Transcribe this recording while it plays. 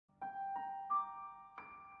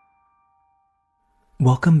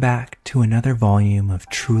Welcome back to another volume of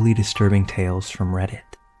truly disturbing tales from Reddit.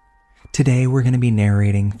 Today we're going to be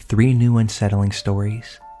narrating 3 new unsettling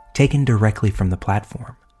stories taken directly from the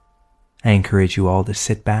platform. I encourage you all to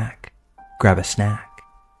sit back, grab a snack,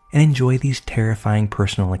 and enjoy these terrifying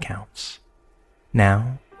personal accounts.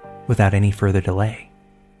 Now, without any further delay,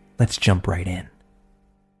 let's jump right in.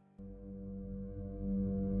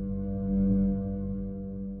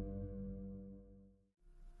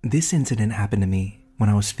 This incident happened to me when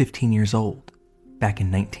I was 15 years old, back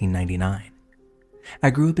in 1999. I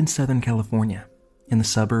grew up in Southern California, in the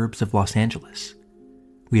suburbs of Los Angeles.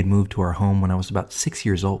 We had moved to our home when I was about 6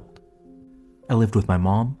 years old. I lived with my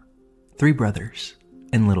mom, 3 brothers,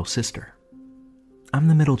 and little sister. I'm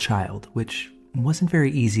the middle child, which wasn't very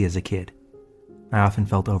easy as a kid. I often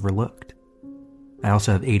felt overlooked. I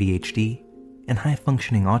also have ADHD and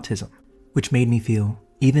high-functioning autism, which made me feel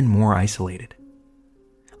even more isolated.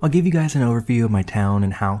 I'll give you guys an overview of my town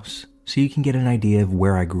and house so you can get an idea of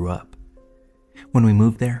where I grew up. When we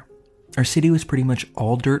moved there, our city was pretty much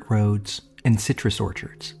all dirt roads and citrus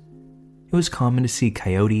orchards. It was common to see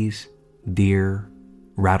coyotes, deer,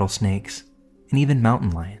 rattlesnakes, and even mountain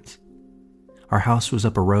lions. Our house was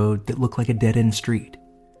up a road that looked like a dead-end street,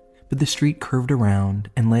 but the street curved around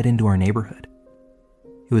and led into our neighborhood.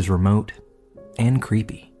 It was remote and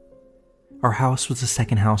creepy. Our house was the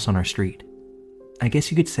second house on our street. I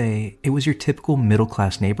guess you could say it was your typical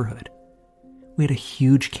middle-class neighborhood. We had a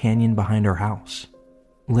huge canyon behind our house,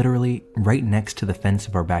 literally right next to the fence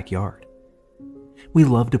of our backyard. We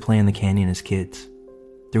loved to play in the canyon as kids.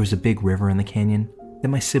 There was a big river in the canyon that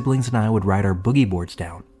my siblings and I would ride our boogie boards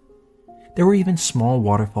down. There were even small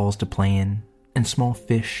waterfalls to play in and small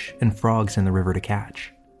fish and frogs in the river to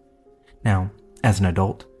catch. Now, as an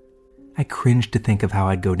adult, I cringed to think of how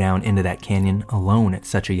I'd go down into that canyon alone at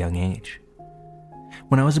such a young age.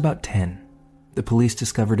 When I was about 10, the police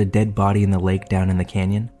discovered a dead body in the lake down in the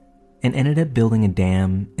canyon and ended up building a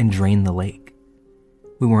dam and drained the lake.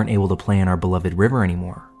 We weren't able to play in our beloved river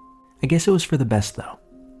anymore. I guess it was for the best though.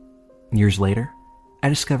 Years later, I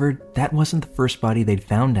discovered that wasn't the first body they'd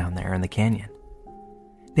found down there in the canyon.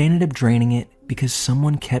 They ended up draining it because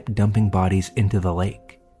someone kept dumping bodies into the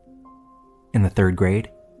lake. In the 3rd grade,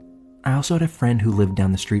 I also had a friend who lived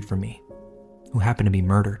down the street from me, who happened to be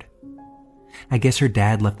murdered. I guess her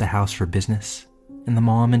dad left the house for business, and the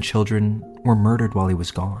mom and children were murdered while he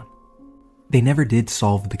was gone. They never did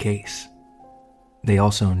solve the case. They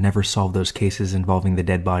also never solved those cases involving the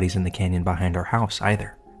dead bodies in the canyon behind our house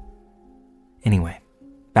either. Anyway,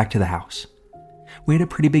 back to the house. We had a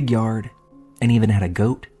pretty big yard, and even had a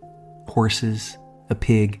goat, horses, a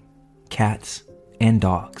pig, cats, and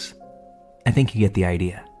dogs. I think you get the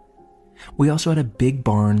idea. We also had a big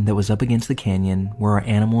barn that was up against the canyon where our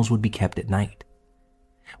animals would be kept at night.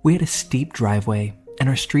 We had a steep driveway, and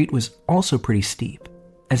our street was also pretty steep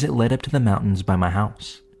as it led up to the mountains by my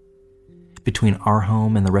house. Between our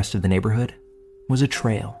home and the rest of the neighborhood was a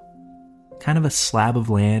trail, kind of a slab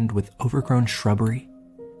of land with overgrown shrubbery,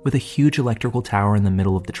 with a huge electrical tower in the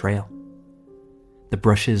middle of the trail. The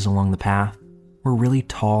bushes along the path were really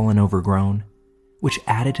tall and overgrown, which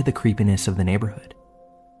added to the creepiness of the neighborhood.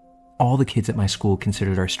 All the kids at my school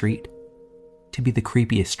considered our street to be the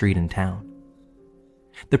creepiest street in town.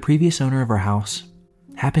 The previous owner of our house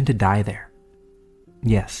happened to die there.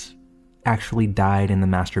 Yes, actually died in the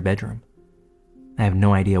master bedroom. I have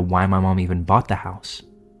no idea why my mom even bought the house.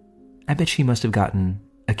 I bet she must have gotten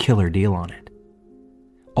a killer deal on it.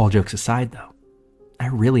 All jokes aside though, I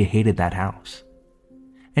really hated that house.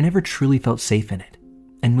 I never truly felt safe in it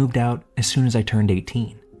and moved out as soon as I turned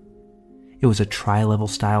 18. It was a tri-level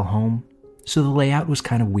style home, so the layout was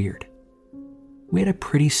kind of weird. We had a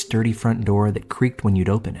pretty sturdy front door that creaked when you'd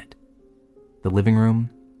open it. The living room,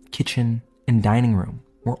 kitchen, and dining room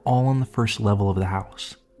were all on the first level of the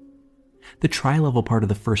house. The tri-level part of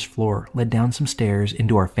the first floor led down some stairs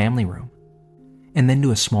into our family room, and then to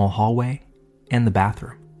a small hallway and the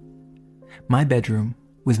bathroom. My bedroom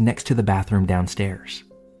was next to the bathroom downstairs.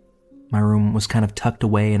 My room was kind of tucked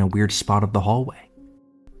away in a weird spot of the hallway.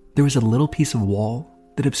 There was a little piece of wall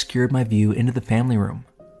that obscured my view into the family room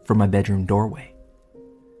from my bedroom doorway.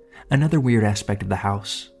 Another weird aspect of the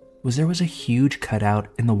house was there was a huge cutout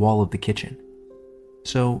in the wall of the kitchen.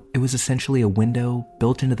 So it was essentially a window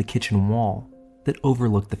built into the kitchen wall that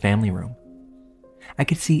overlooked the family room. I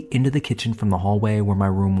could see into the kitchen from the hallway where my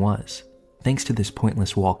room was, thanks to this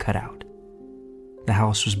pointless wall cutout. The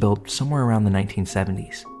house was built somewhere around the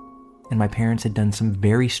 1970s, and my parents had done some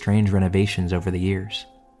very strange renovations over the years.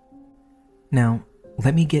 Now,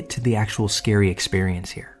 let me get to the actual scary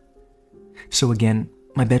experience here. So again,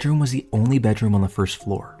 my bedroom was the only bedroom on the first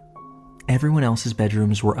floor, everyone else's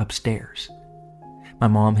bedrooms were upstairs. My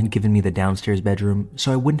mom had given me the downstairs bedroom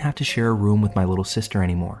so I wouldn't have to share a room with my little sister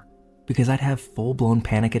anymore, because I'd have full-blown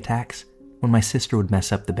panic attacks when my sister would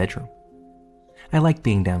mess up the bedroom. I liked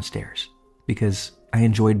being downstairs because I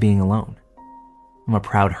enjoyed being alone. I'm a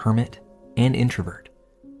proud hermit and introvert.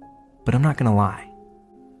 But I'm not gonna lie,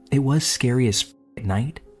 it was scary as at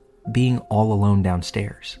night being all alone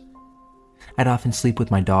downstairs. I'd often sleep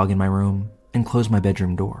with my dog in my room and close my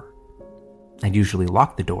bedroom door. I'd usually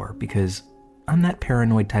lock the door because I'm that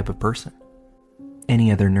paranoid type of person.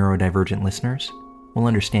 Any other neurodivergent listeners will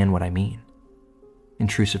understand what I mean.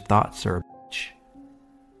 Intrusive thoughts are a bitch.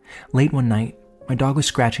 Late one night, my dog was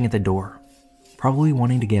scratching at the door, probably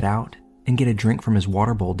wanting to get out and get a drink from his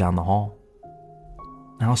water bowl down the hall.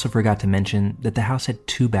 I also forgot to mention that the house had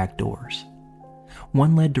 2 back doors.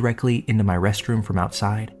 One led directly into my restroom from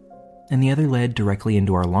outside, and the other led directly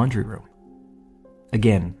into our laundry room.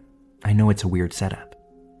 Again, I know it's a weird setup.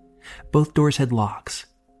 Both doors had locks,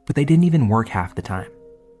 but they didn't even work half the time.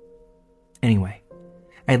 Anyway,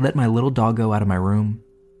 I had let my little doggo out of my room,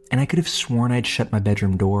 and I could have sworn I'd shut my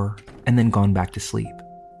bedroom door and then gone back to sleep.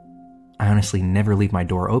 I honestly never leave my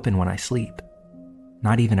door open when I sleep,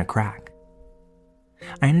 not even a crack.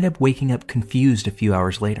 I ended up waking up confused a few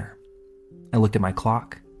hours later. I looked at my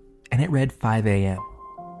clock, and it read 5 a.m.,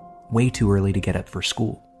 way too early to get up for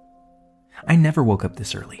school. I never woke up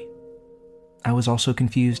this early. I was also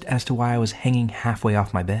confused as to why I was hanging halfway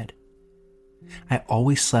off my bed. I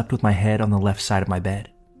always slept with my head on the left side of my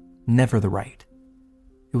bed, never the right.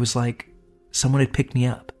 It was like someone had picked me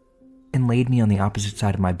up and laid me on the opposite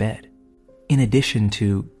side of my bed, in addition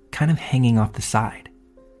to kind of hanging off the side.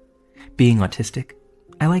 Being autistic,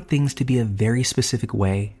 I like things to be a very specific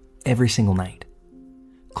way every single night.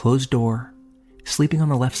 Closed door, sleeping on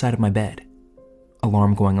the left side of my bed,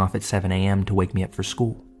 alarm going off at 7 a.m. to wake me up for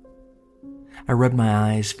school. I rubbed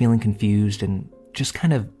my eyes, feeling confused and just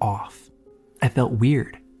kind of off. I felt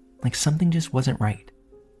weird, like something just wasn't right.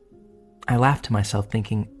 I laughed to myself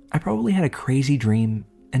thinking I probably had a crazy dream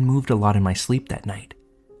and moved a lot in my sleep that night,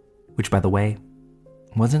 which, by the way,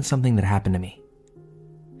 wasn't something that happened to me.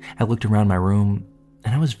 I looked around my room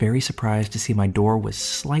and I was very surprised to see my door was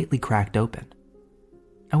slightly cracked open.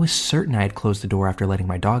 I was certain I had closed the door after letting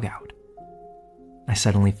my dog out. I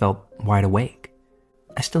suddenly felt wide awake.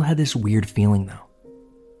 I still had this weird feeling though.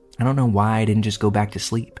 I don't know why I didn't just go back to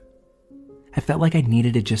sleep. I felt like I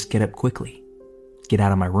needed to just get up quickly, get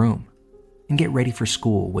out of my room, and get ready for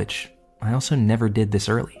school, which I also never did this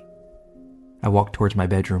early. I walked towards my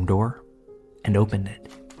bedroom door and opened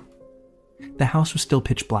it. The house was still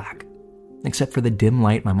pitch black, except for the dim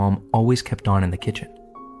light my mom always kept on in the kitchen.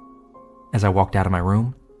 As I walked out of my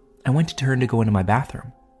room, I went to turn to go into my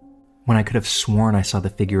bathroom, when I could have sworn I saw the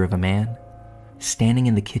figure of a man standing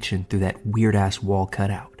in the kitchen through that weird-ass wall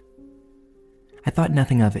cutout. I thought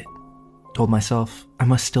nothing of it, told myself I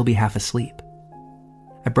must still be half asleep.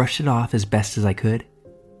 I brushed it off as best as I could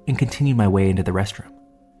and continued my way into the restroom.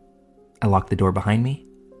 I locked the door behind me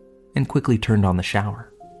and quickly turned on the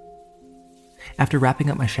shower. After wrapping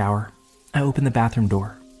up my shower, I opened the bathroom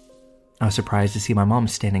door. I was surprised to see my mom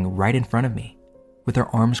standing right in front of me with her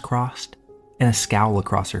arms crossed and a scowl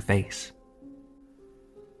across her face.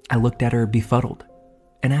 I looked at her befuddled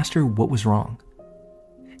and asked her what was wrong.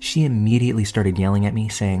 She immediately started yelling at me,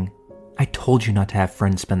 saying, "I told you not to have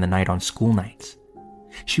friends spend the night on school nights."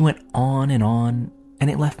 She went on, and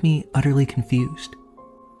it left me utterly confused.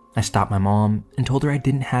 I stopped my mom and told her I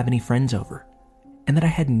didn't have any friends over, and that I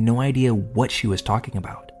had no idea what she was talking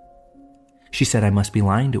about. She said I must be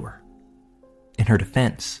lying to her. In her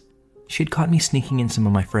defense, she had caught me sneaking in some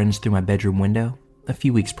of my friends through my bedroom window a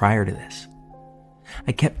few weeks prior to this.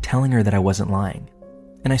 I kept telling her that I wasn't lying,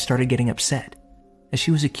 and I started getting upset, as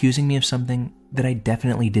she was accusing me of something that I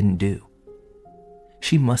definitely didn't do.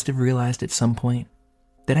 She must have realized at some point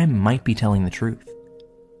that I might be telling the truth.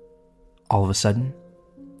 All of a sudden,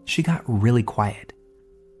 she got really quiet,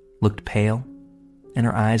 looked pale, and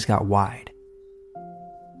her eyes got wide.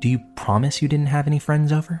 "Do you promise you didn't have any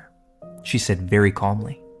friends over?" she said very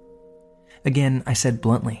calmly. Again, I said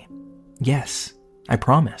bluntly, "Yes, I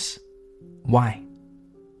promise. Why?"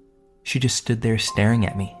 She just stood there staring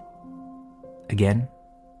at me. Again,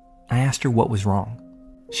 I asked her what was wrong.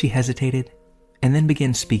 She hesitated and then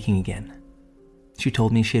began speaking again. She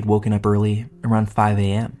told me she had woken up early, around 5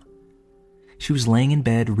 a.m. She was laying in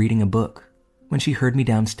bed reading a book when she heard me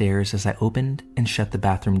downstairs as I opened and shut the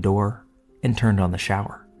bathroom door and turned on the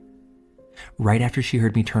shower. Right after she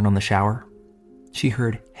heard me turn on the shower, she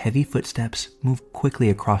heard heavy footsteps move quickly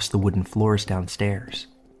across the wooden floors downstairs.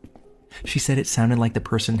 She said it sounded like the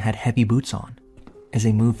person had heavy boots on, as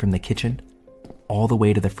they moved from the kitchen all the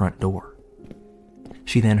way to the front door.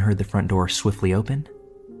 She then heard the front door swiftly open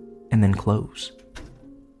and then close.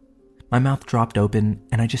 My mouth dropped open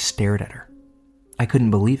and I just stared at her. I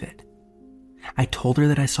couldn't believe it. I told her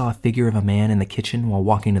that I saw a figure of a man in the kitchen while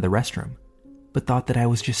walking to the restroom, but thought that I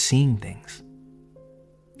was just seeing things.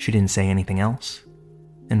 She didn't say anything else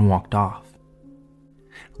and walked off.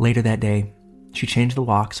 Later that day, she changed the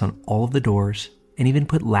locks on all of the doors and even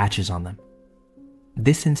put latches on them.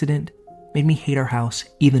 This incident made me hate our house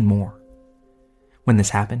even more. When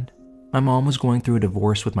this happened, my mom was going through a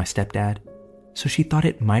divorce with my stepdad, so she thought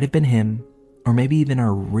it might have been him or maybe even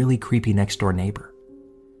our really creepy next door neighbor.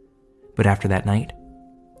 But after that night,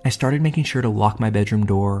 I started making sure to lock my bedroom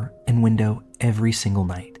door and window every single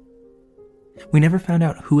night. We never found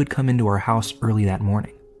out who had come into our house early that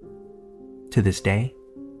morning. To this day,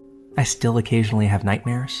 I still occasionally have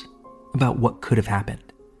nightmares about what could have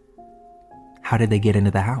happened. How did they get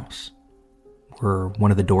into the house? Were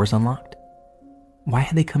one of the doors unlocked? Why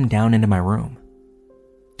had they come down into my room?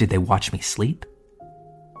 Did they watch me sleep?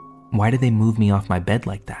 Why did they move me off my bed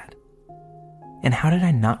like that? And how did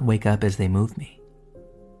I not wake up as they moved me?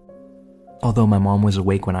 Although my mom was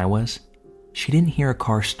awake when I was, she didn't hear a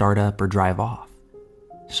car start up or drive off.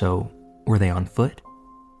 So, were they on foot?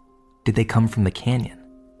 Did they come from the canyon?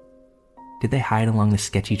 Did they hide along the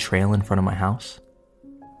sketchy trail in front of my house?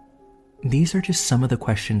 These are just some of the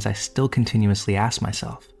questions I still continuously ask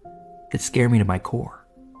myself that scare me to my core.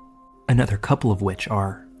 Another couple of which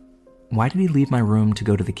are, why did he leave my room to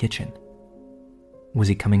go to the kitchen? Was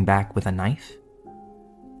he coming back with a knife?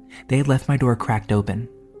 They had left my door cracked open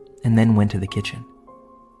and then went to the kitchen.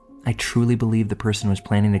 I truly believe the person was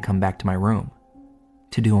planning to come back to my room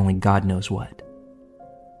to do only God knows what.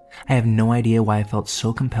 I have no idea why I felt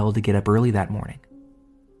so compelled to get up early that morning.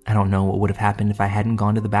 I don't know what would have happened if I hadn't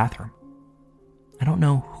gone to the bathroom. I don't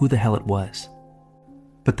know who the hell it was,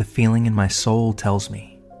 but the feeling in my soul tells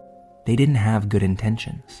me they didn't have good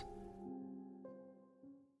intentions.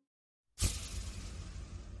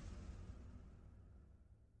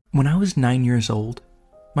 When I was 9 years old,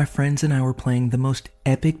 my friends and I were playing the most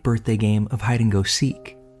epic birthday game of hide and go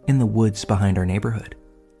seek in the woods behind our neighborhood.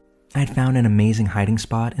 I had found an amazing hiding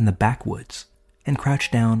spot in the backwoods and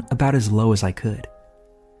crouched down about as low as I could.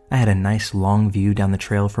 I had a nice long view down the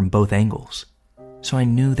trail from both angles, so I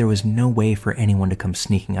knew there was no way for anyone to come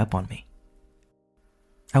sneaking up on me.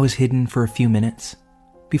 I was hidden for a few minutes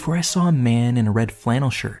before I saw a man in a red flannel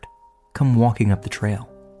shirt come walking up the trail.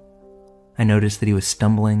 I noticed that he was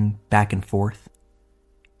stumbling back and forth.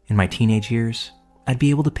 In my teenage years, I'd be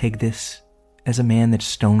able to peg this as a man that's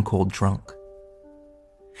stone cold drunk.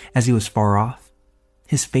 As he was far off,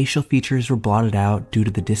 his facial features were blotted out due to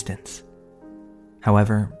the distance.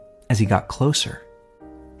 However, as he got closer,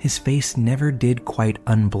 his face never did quite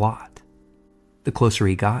unblot. The closer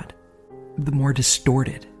he got, the more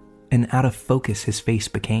distorted and out of focus his face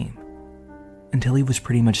became, until he was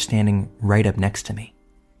pretty much standing right up next to me.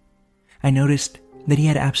 I noticed that he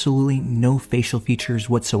had absolutely no facial features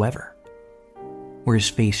whatsoever. Where his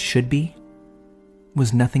face should be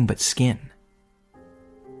was nothing but skin.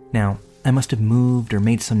 Now, I must have moved or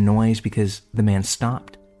made some noise because the man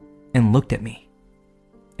stopped and looked at me.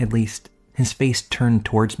 At least, his face turned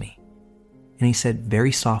towards me, and he said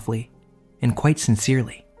very softly and quite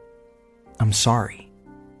sincerely, "I'm sorry."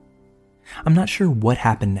 I'm not sure what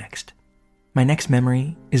happened next. My next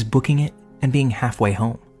memory is booking it and being halfway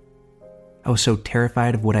home. I was so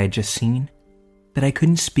terrified of what I had just seen that I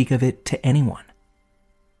couldn't speak of it to anyone.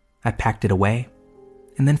 I packed it away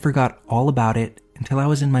and then forgot all about it until I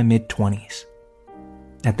was in my mid-20s.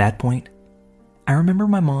 At that point, I remember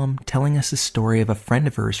my mom telling us the story of a friend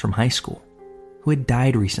of hers from high school who had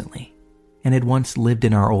died recently and had once lived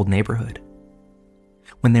in our old neighborhood.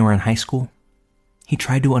 When they were in high school, he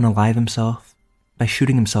tried to unalive himself by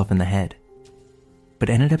shooting himself in the head, but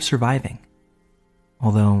ended up surviving,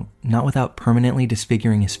 although not without permanently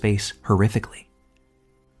disfiguring his face horrifically.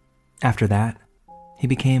 After that, he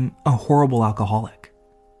became a horrible alcoholic,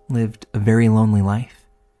 lived a very lonely life,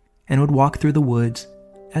 and would walk through the woods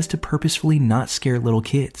as to purposefully not scare little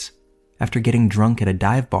kids after getting drunk at a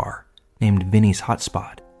dive bar named Vinny's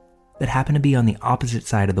Hotspot that happened to be on the opposite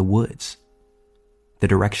side of the woods, the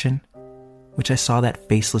direction which I saw that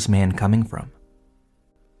faceless man coming from.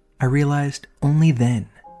 I realized only then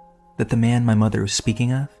that the man my mother was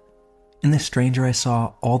speaking of and the stranger I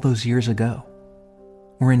saw all those years ago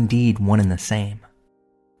were indeed one and the same.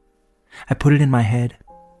 I put it in my head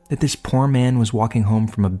that this poor man was walking home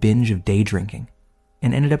from a binge of day drinking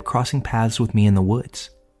and ended up crossing paths with me in the woods.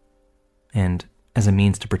 And as a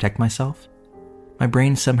means to protect myself, my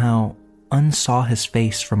brain somehow unsaw his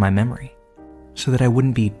face from my memory so that I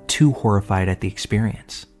wouldn't be too horrified at the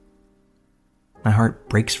experience. My heart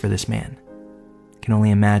breaks for this man. I can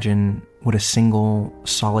only imagine what a single,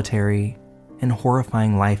 solitary, and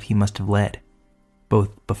horrifying life he must have led,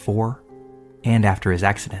 both before and after his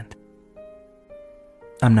accident.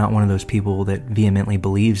 I'm not one of those people that vehemently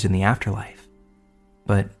believes in the afterlife,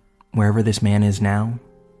 but wherever this man is now,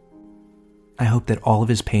 I hope that all of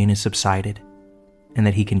his pain has subsided and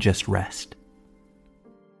that he can just rest.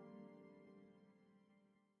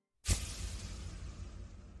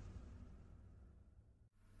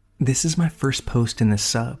 This is my first post in this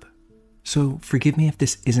sub, so forgive me if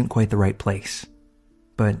this isn't quite the right place.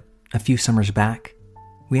 But a few summers back,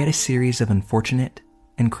 we had a series of unfortunate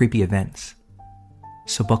and creepy events.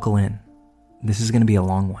 So buckle in, this is going to be a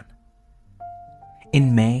long one.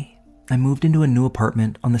 In May, I moved into a new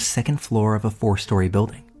apartment on the second floor of a 4-story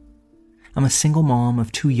building. I'm a single mom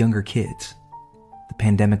of 2 younger kids. The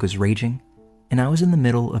pandemic was raging, and I was in the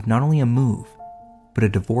middle of not only a move, but a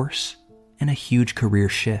divorce and a huge career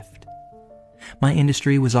shift. My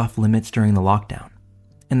industry was off limits during the lockdown,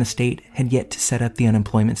 and the state had yet to set up the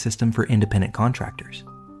unemployment system for independent contractors.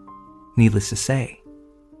 Needless to say,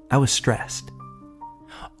 I was stressed.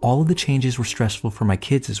 All of the changes were stressful for my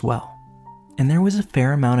kids as well, and there was a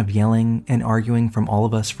fair amount of yelling and arguing from all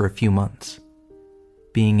of us for a few months.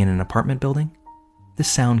 Being in an apartment building, the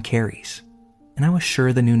sound carries, and I was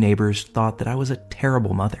sure the new neighbors thought that I was a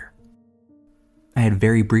terrible mother. I had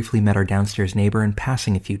very briefly met our downstairs neighbor in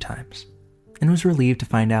passing a few times, and was relieved to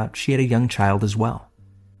find out she had a young child as well.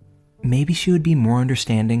 Maybe she would be more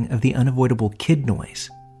understanding of the unavoidable kid noise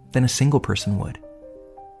than a single person would.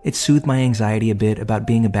 It soothed my anxiety a bit about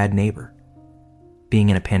being a bad neighbor. Being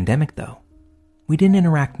in a pandemic, though, we didn't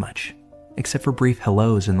interact much, except for brief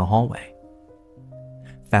hellos in the hallway.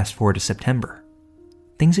 Fast forward to September.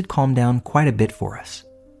 Things had calmed down quite a bit for us.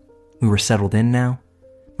 We were settled in now,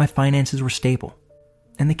 my finances were stable,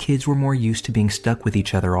 and the kids were more used to being stuck with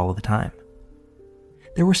each other all of the time.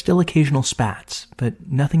 There were still occasional spats, but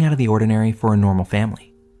nothing out of the ordinary for a normal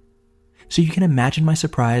family. So you can imagine my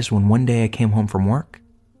surprise when one day I came home from work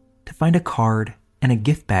to find a card and a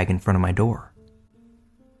gift bag in front of my door.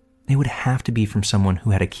 It would have to be from someone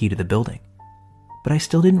who had a key to the building, but I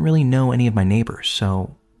still didn't really know any of my neighbors,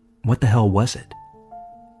 so what the hell was it?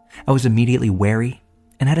 I was immediately wary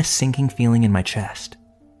and had a sinking feeling in my chest.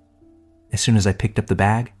 As soon as I picked up the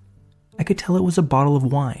bag, I could tell it was a bottle of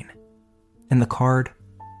wine, and the card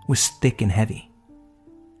was thick and heavy.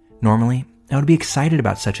 Normally, I would be excited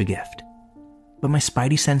about such a gift, but my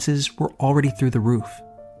spidey senses were already through the roof,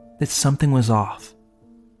 that something was off,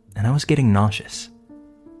 and I was getting nauseous.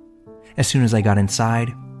 As soon as I got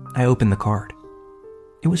inside, I opened the card.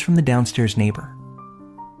 It was from the downstairs neighbor.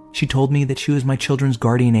 She told me that she was my children's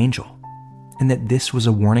guardian angel, and that this was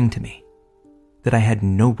a warning to me, that I had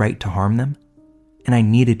no right to harm them, and I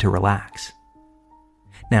needed to relax.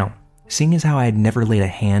 Now, seeing as how I had never laid a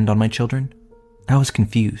hand on my children, I was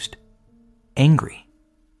confused, angry,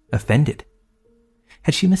 offended.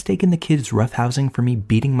 Had she mistaken the kids' roughhousing for me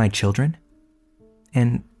beating my children?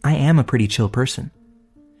 And I am a pretty chill person.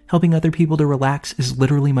 Helping other people to relax is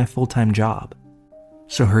literally my full-time job.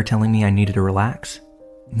 So her telling me I needed to relax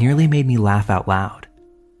nearly made me laugh out loud.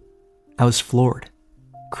 I was floored,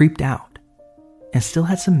 creeped out, and still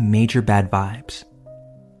had some major bad vibes.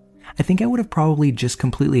 I think I would have probably just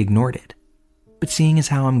completely ignored it, but seeing as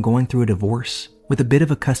how I'm going through a divorce with a bit of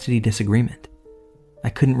a custody disagreement, I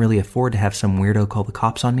couldn't really afford to have some weirdo call the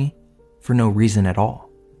cops on me for no reason at all.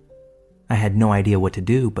 I had no idea what to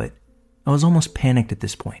do, but I was almost panicked at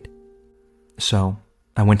this point. So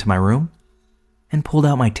I went to my room and pulled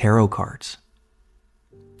out my tarot cards.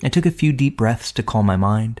 I took a few deep breaths to calm my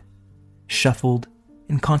mind, shuffled,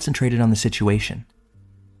 and concentrated on the situation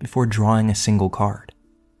before drawing a single card.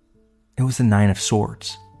 It was the 9 of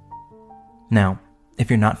Swords. Now, if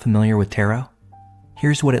you're not familiar with tarot,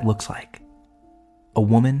 here's what it looks like. A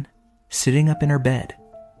woman sitting up in her bed,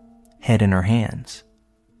 head in her hands,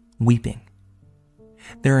 weeping.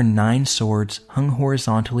 There are 9 swords hung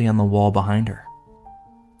horizontally on the wall behind her.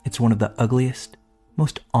 It's one of the ugliest,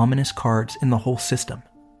 most ominous cards in the whole system,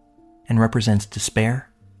 and represents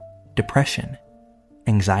despair, depression,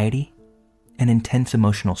 anxiety, and intense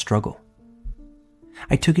emotional struggle.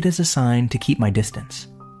 I took it as a sign to keep my distance,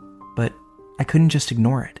 but I couldn't just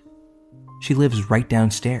ignore it. She lives right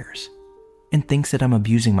downstairs and thinks that I'm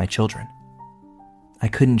abusing my children. I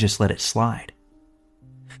couldn't just let it slide.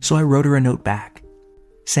 So I wrote her a note back,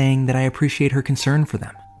 saying that I appreciate her concern for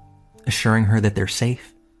them, assuring her that they're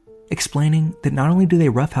safe, explaining that not only do they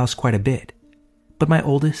roughhouse quite a bit, but my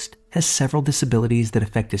oldest has several disabilities that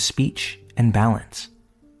affect his speech and balance,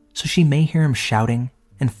 so she may hear him shouting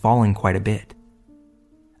and falling quite a bit.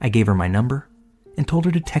 I gave her my number and told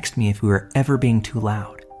her to text me if we were ever being too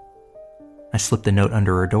loud. I slipped a note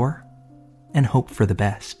under her door and hoped for the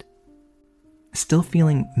best. Still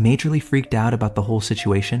feeling majorly freaked out about the whole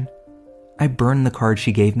situation, I burned the card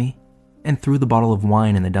she gave me and threw the bottle of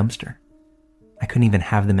wine in the dumpster. I couldn't even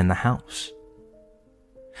have them in the house.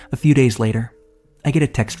 A few days later, I get a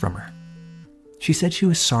text from her. She said she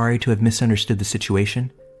was sorry to have misunderstood the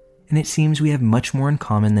situation, and it seems we have much more in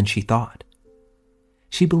common than she thought.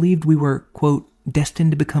 She believed we were, quote,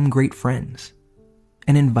 destined to become great friends,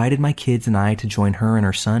 and invited my kids and I to join her and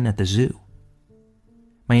her son at the zoo.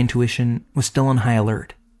 My intuition was still on high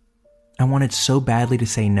alert. I wanted so badly to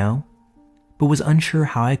say no, but was unsure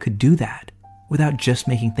how I could do that without just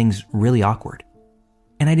making things really awkward.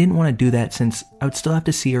 And I didn't want to do that since I would still have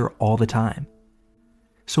to see her all the time.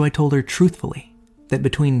 So I told her truthfully that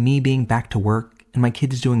between me being back to work and my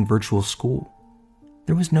kids doing virtual school,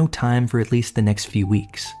 there was no time for at least the next few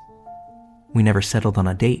weeks. We never settled on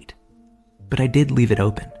a date, but I did leave it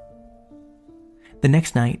open. The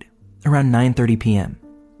next night, around 9:30 p.m.,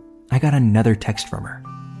 I got another text from her.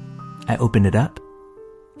 I opened it up,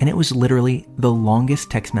 and it was literally the longest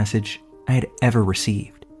text message I had ever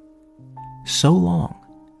received. So long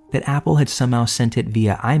that Apple had somehow sent it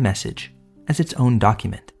via iMessage as its own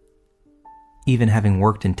document. Even having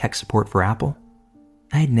worked in tech support for Apple,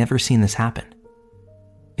 I had never seen this happen.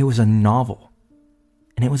 It was a novel,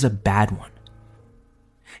 and it was a bad one.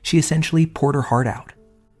 She essentially poured her heart out,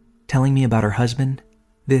 telling me about her husband,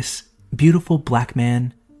 this beautiful black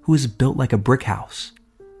man who was built like a brick house,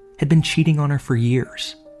 had been cheating on her for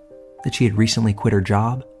years, that she had recently quit her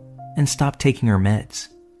job and stopped taking her meds,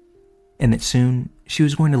 and that soon she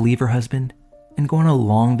was going to leave her husband and go on a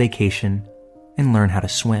long vacation and learn how to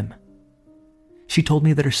swim. She told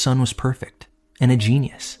me that her son was perfect and a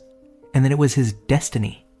genius, and that it was his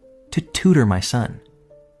destiny to tutor my son,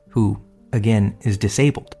 who, again, is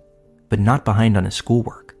disabled, but not behind on his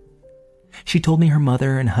schoolwork. She told me her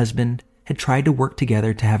mother and husband had tried to work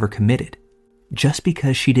together to have her committed, just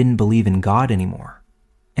because she didn't believe in God anymore,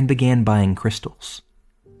 and began buying crystals.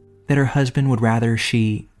 That her husband would rather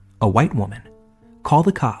she, a white woman, call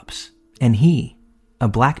the cops, and he, a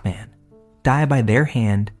black man, die by their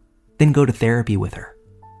hand than go to therapy with her.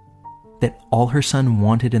 That all her son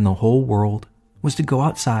wanted in the whole world was to go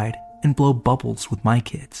outside and blow bubbles with my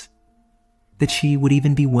kids. That she would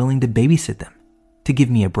even be willing to babysit them to give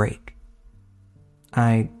me a break.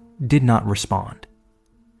 I did not respond.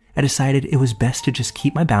 I decided it was best to just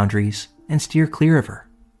keep my boundaries and steer clear of her.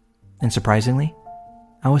 And surprisingly,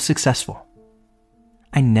 I was successful.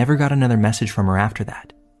 I never got another message from her after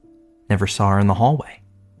that. Never saw her in the hallway.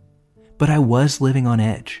 But I was living on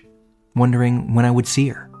edge, wondering when I would see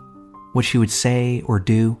her, what she would say or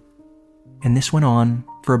do, and this went on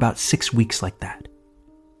for about 6 weeks like that.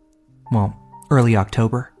 Well, early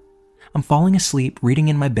October, I'm falling asleep reading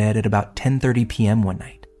in my bed at about 10:30 p.m. one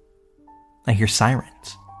night. I hear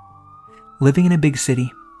sirens. Living in a big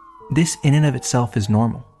city, this in and of itself is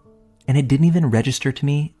normal, and it didn't even register to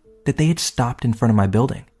me that they had stopped in front of my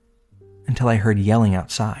building until I heard yelling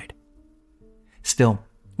outside. Still,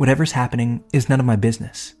 whatever's happening is none of my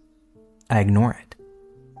business. I ignore it.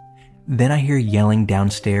 Then I hear yelling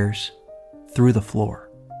downstairs, through the floor.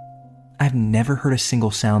 I've never heard a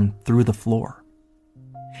single sound through the floor.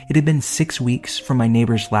 It had been 6 weeks from my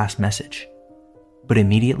neighbor's last message, but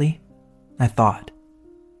immediately I thought,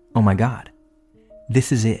 oh my God,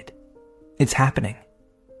 this is it. It's happening.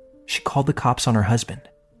 She called the cops on her husband.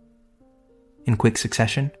 In quick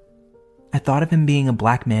succession, I thought of him being a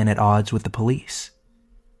black man at odds with the police.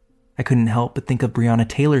 I couldn't help but think of Breonna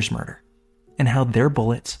Taylor's murder and how their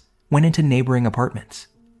bullets went into neighboring apartments.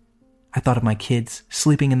 I thought of my kids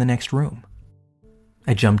sleeping in the next room.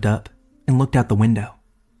 I jumped up and looked out the window,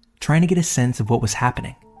 trying to get a sense of what was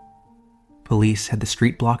happening. Police had the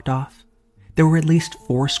street blocked off. There were at least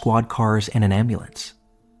 4 squad cars and an ambulance.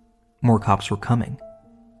 More cops were coming,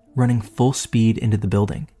 running full speed into the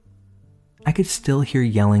building. I could still hear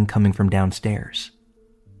yelling coming from downstairs.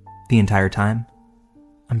 The entire time,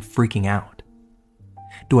 I'm freaking out.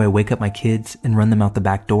 Do I wake up my kids and run them out the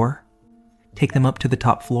back door? Take them up to the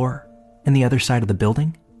top floor and the other side of the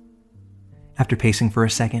building? After pacing for a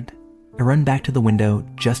second, I run back to the window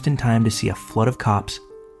just in time to see a flood of cops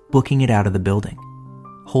booking it out of the building,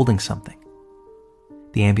 holding something.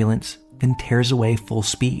 The ambulance then tears away full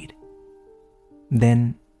speed.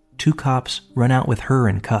 Then 2 cops run out with her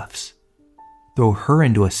in cuffs, throw her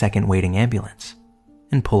into a second waiting ambulance,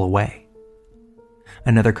 and pull away.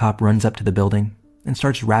 Another cop runs up to the building and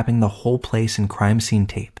starts wrapping the whole place in crime scene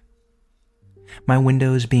tape. My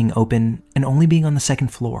windows being open and only being on the second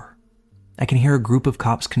floor, I can hear a group of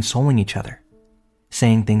cops consoling each other,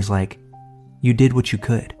 saying things like, "You did what you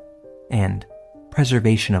could," and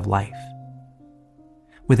 "preservation of life."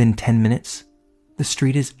 Within 10 minutes, the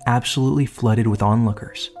street is absolutely flooded with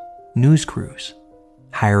onlookers, news crews,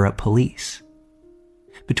 higher-up police.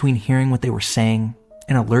 Between hearing what they were saying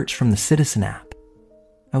and alerts from the Citizen app,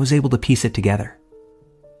 I was able to piece it together.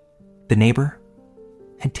 The neighbor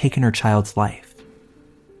had taken her child's life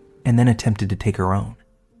and then attempted to take her own.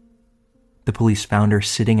 The police found her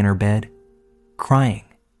sitting in her bed, crying,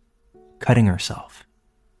 cutting herself.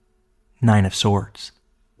 9 of Swords.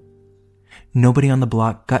 Nobody on the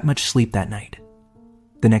block got much sleep that night.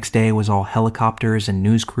 The next day was all helicopters and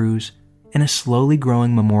news crews and a slowly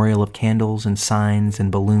growing memorial of candles and signs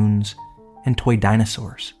and balloons and toy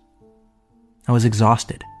dinosaurs. I was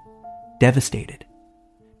exhausted, devastated,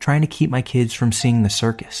 trying to keep my kids from seeing the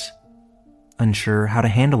circus, unsure how to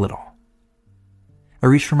handle it all. I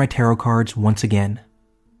reached for my tarot cards once again,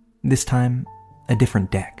 this time a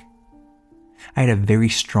different deck. I had a very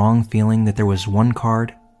strong feeling that there was one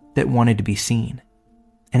card that wanted to be seen,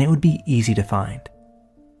 and it would be easy to find.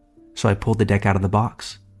 So I pulled the deck out of the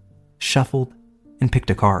box, shuffled, and picked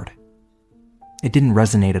a card. It didn't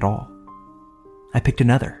resonate at all. I picked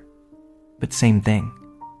another, but same thing.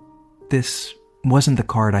 This wasn't the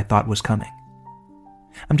card I thought was coming.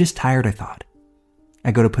 I'm just tired, I thought.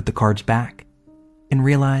 I go to put the cards back and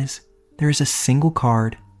realize there is a single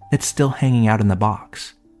card that's still hanging out in the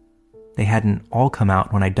box. They hadn't all come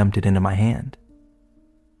out when I dumped it into my hand.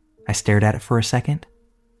 I stared at it for a second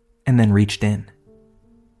and then reached in.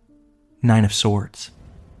 9 of Swords.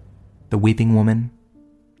 The weeping woman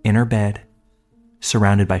in her bed,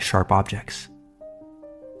 surrounded by sharp objects.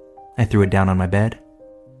 I threw it down on my bed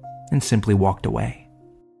and simply walked away.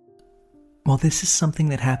 While this is something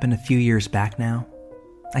that happened a few years back now,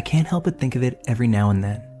 I can't help but think of it every now and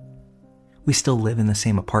then. We still live in the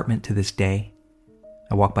same apartment to this day.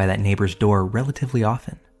 I walk by that neighbor's door relatively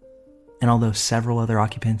often, and although several other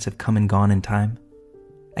occupants have come and gone in time,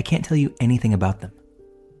 I can't tell you anything about them.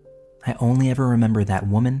 I only ever remember that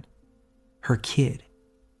woman, her kid,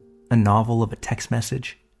 a novel of a text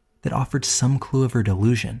message that offered some clue of her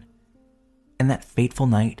delusion, and that fateful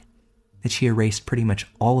night that she erased pretty much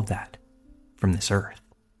all of that from this earth.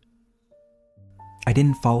 I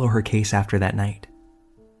didn't follow her case after that night.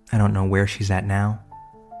 I don't know where she's at now.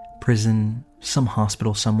 Prison, some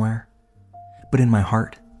hospital somewhere. But in my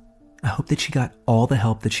heart, I hope that she got all the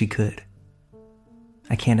help that she could.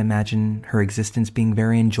 I can't imagine her existence being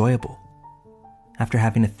very enjoyable after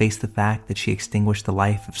having to face the fact that she extinguished the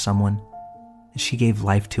life of someone that she gave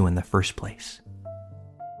life to in the first place.